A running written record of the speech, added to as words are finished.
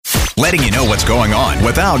letting you know what's going on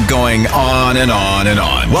without going on and on and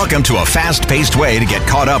on. Welcome to a fast-paced way to get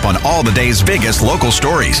caught up on all the day's biggest local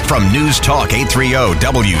stories from News Talk 830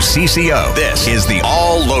 WCCO. This is the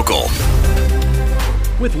All Local.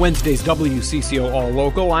 With Wednesday's WCCO All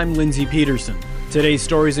Local, I'm Lindsay Peterson. Today's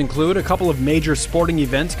stories include a couple of major sporting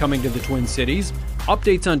events coming to the Twin Cities,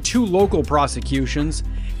 updates on 2 local prosecutions,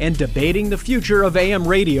 and debating the future of AM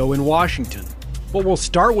radio in Washington. But we'll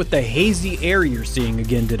start with the hazy air you're seeing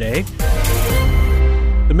again today.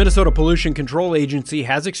 The Minnesota Pollution Control Agency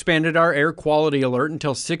has expanded our air quality alert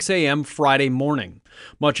until 6 a.m. Friday morning.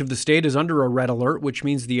 Much of the state is under a red alert, which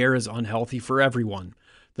means the air is unhealthy for everyone.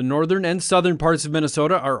 The northern and southern parts of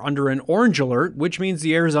Minnesota are under an orange alert, which means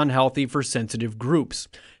the air is unhealthy for sensitive groups.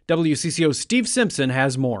 WCCO's Steve Simpson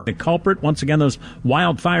has more. The culprit, once again, those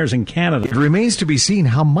wildfires in Canada. It remains to be seen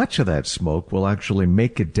how much of that smoke will actually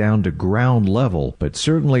make it down to ground level, but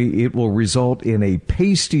certainly it will result in a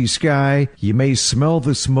pasty sky. You may smell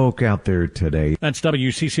the smoke out there today. That's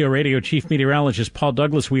WCCO Radio Chief Meteorologist Paul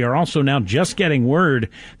Douglas. We are also now just getting word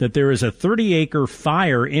that there is a 30-acre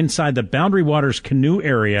fire inside the Boundary Waters canoe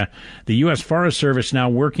area. The U.S. Forest Service now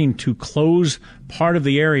working to close part of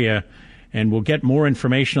the area, and we'll get more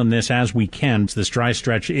information on this as we can. This dry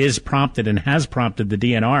stretch is prompted and has prompted the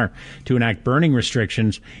DNR to enact burning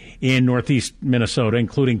restrictions in northeast Minnesota,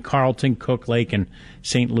 including Carlton, Cook Lake, and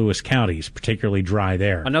St. Louis counties, particularly dry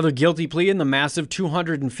there. Another guilty plea in the massive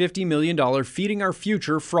 $250 million Feeding Our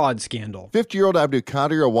Future fraud scandal. 50-year-old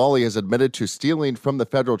Abdulkadir Awali has admitted to stealing from the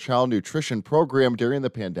federal child nutrition program during the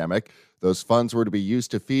pandemic. Those funds were to be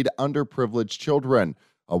used to feed underprivileged children.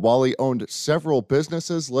 Awali owned several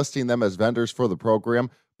businesses, listing them as vendors for the program,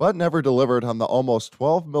 but never delivered on the almost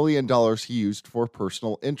 $12 million he used for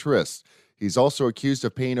personal interests. He's also accused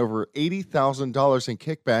of paying over $80,000 in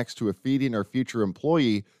kickbacks to a Feeding Our Future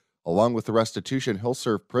employee. Along with the restitution, he'll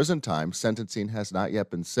serve prison time. Sentencing has not yet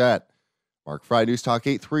been set. Mark Fry, News Talk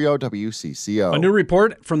 830 WCCO. A new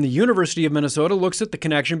report from the University of Minnesota looks at the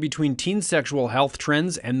connection between teen sexual health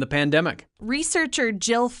trends and the pandemic. Researcher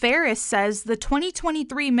Jill Ferris says the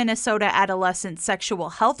 2023 Minnesota Adolescent Sexual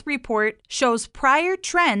Health Report shows prior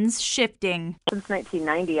trends shifting. Since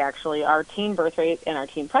 1990, actually, our teen birth rate and our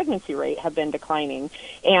teen pregnancy rate have been declining.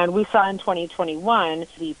 And we saw in 2021,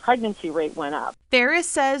 the pregnancy rate went up. Ferris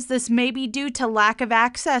says this may be due to lack of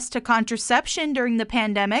access to contraception during the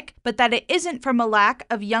pandemic, but that it isn't from a lack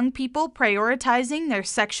of young people prioritizing their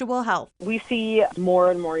sexual health. We see more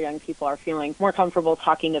and more young people are feeling more comfortable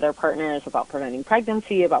talking to their partners about preventing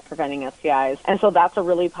pregnancy, about preventing STIs, and so that's a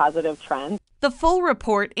really positive trend. The full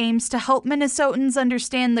report aims to help Minnesotans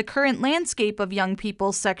understand the current landscape of young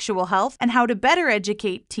people's sexual health and how to better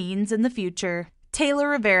educate teens in the future. Taylor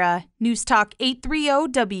Rivera, News Talk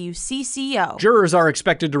 830 WCCO. Jurors are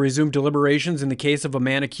expected to resume deliberations in the case of a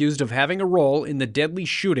man accused of having a role in the deadly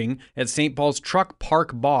shooting at St. Paul's Truck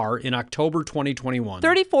Park Bar in October 2021.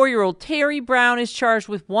 34-year-old Terry Brown is charged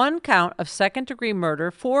with 1 count of second-degree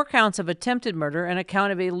murder, 4 counts of attempted murder, and a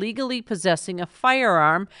count of illegally possessing a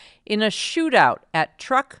firearm in a shootout at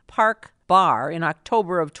Truck Park Bar in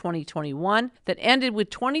October of 2021 that ended with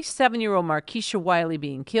 27-year-old Markeisha Wiley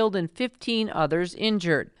being killed and 15 others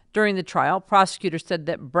injured. During the trial, prosecutors said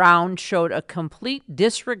that Brown showed a complete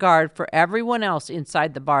disregard for everyone else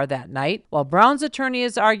inside the bar that night, while Brown's attorney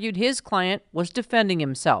has argued his client was defending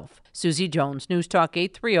himself. Susie Jones, News Talk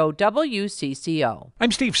 830 WCCO.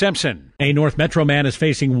 I'm Steve Simpson. A North Metro man is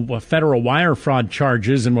facing federal wire fraud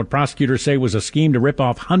charges in what prosecutors say was a scheme to rip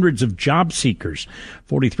off hundreds of job seekers.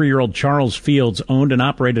 43-year-old Charles Fields owned and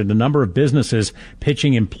operated a number of businesses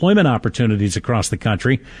pitching employment opportunities across the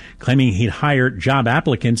country, claiming he'd hire job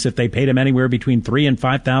applicants if they paid him anywhere between $3,000 and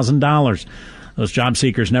 $5,000. Those job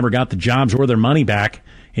seekers never got the jobs or their money back.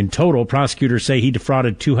 In total, prosecutors say he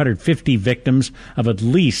defrauded 250 victims of at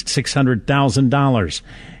least $600,000.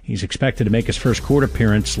 He's expected to make his first court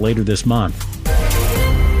appearance later this month.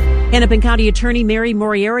 Hennepin County Attorney Mary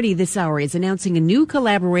Moriarty this hour is announcing a new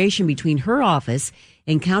collaboration between her office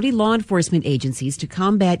and county law enforcement agencies to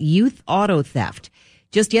combat youth auto theft.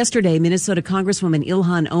 Just yesterday, Minnesota Congresswoman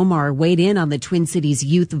Ilhan Omar weighed in on the Twin Cities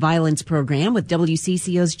Youth Violence Program with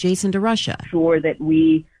WCCO's Jason DeRusha. Sure that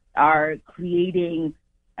we are creating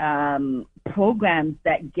programs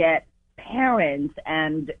that get parents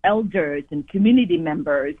and elders and community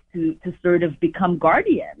members to sort of become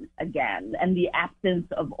guardians again. And the absence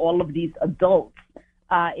of all of these adults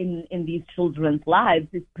in these children's lives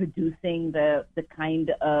is producing the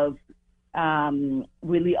kind of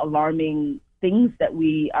really alarming things that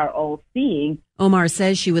we are all seeing. Omar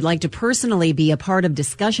says she would like to personally be a part of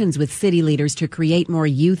discussions with city leaders to create more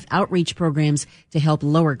youth outreach programs to help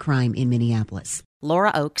lower crime in Minneapolis.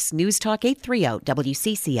 Laura Oakes, News Talk 830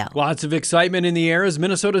 WCCO. Lots of excitement in the air as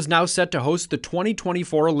Minnesota is now set to host the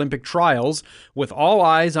 2024 Olympic Trials, with all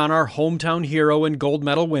eyes on our hometown hero and gold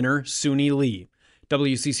medal winner, Suni Lee.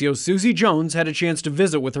 WCCO's Susie Jones had a chance to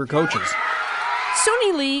visit with her coaches.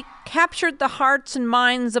 Suni Lee captured the hearts and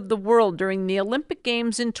minds of the world during the Olympic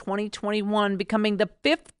Games in 2021, becoming the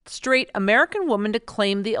 5th straight American woman to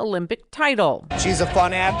claim the Olympic title. She's a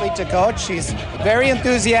fun athlete to coach. She's very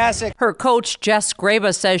enthusiastic. Her coach, Jess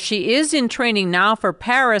Graba, says she is in training now for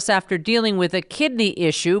Paris after dealing with a kidney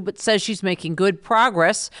issue, but says she's making good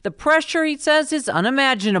progress. The pressure, he says, is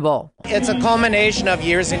unimaginable. It's a culmination of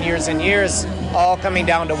years and years and years, all coming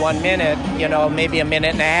down to 1 minute, maybe a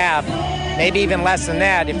minute and a half, maybe even less than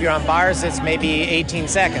that. If you're on bars, it's maybe 18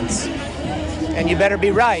 seconds. And you better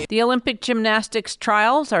be right. The Olympic Gymnastics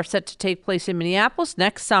Trials are set to take place in Minneapolis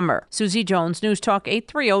next summer. Susie Jones, News Talk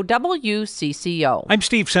 830 WCCO. I'm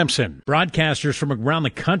Steve Simpson. Broadcasters from around the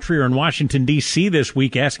country are in Washington, D.C. this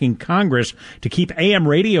week asking Congress to keep AM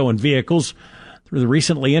radio in vehicles through the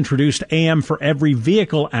recently introduced AM for Every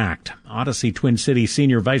Vehicle Act. Odyssey Twin Cities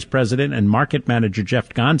Senior Vice President and Market Manager Jeff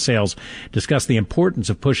Gonsalves discussed the importance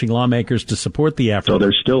of pushing lawmakers to support the effort. So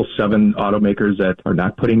there's still 7 automakers that are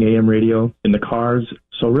not putting AM radio in the cars.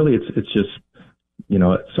 So really it's just,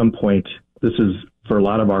 at some point, this is for a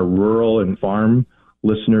lot of our rural and farm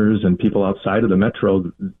listeners and people outside of the metro.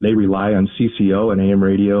 They rely on CCO and AM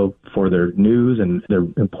radio for their news and their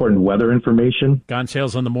important weather information.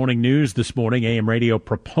 Gonsalves on the morning news this morning. AM radio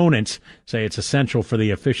proponents say it's essential for the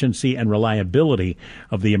efficiency and reliability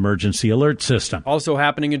of the emergency alert system. Also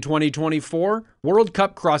happening in 2024, World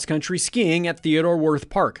Cup cross-country skiing at Theodore Wirth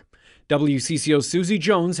Park. WCCO's Susie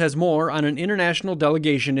Jones has more on an international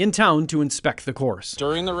delegation in town to inspect the course.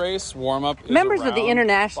 During the race, warm-up Members of the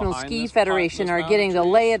International Ski Federation are getting the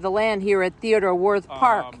lay of the land here at Theodore Wirth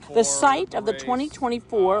Park, the site of the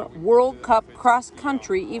 2024 World Cup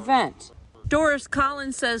cross-country event. Doris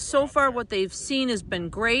Collins says so far what they've seen has been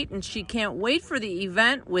great, and she can't wait for the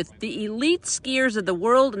event with the elite skiers of the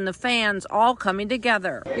world and the fans all coming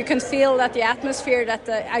together. You can feel that the atmosphere, that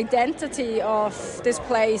the identity of this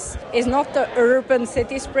place is not the urban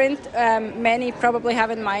city sprint many probably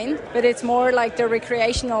have in mind, but it's more like the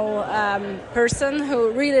recreational person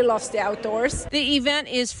who really loves the outdoors. The event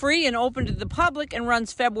is free and open to the public and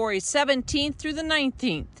runs February 17th through the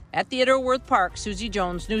 19th. At Theodore Wirth Park, Susie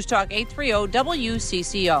Jones, News Talk 830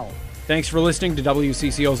 WCCO. Thanks for listening to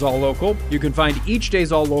WCCO's All Local. You can find each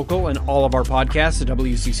day's All Local and all of our podcasts at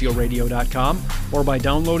WCCOradio.com or by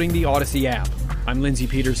downloading the Odyssey app. I'm Lindsey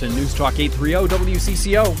Peterson, News Talk 830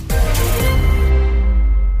 WCCO.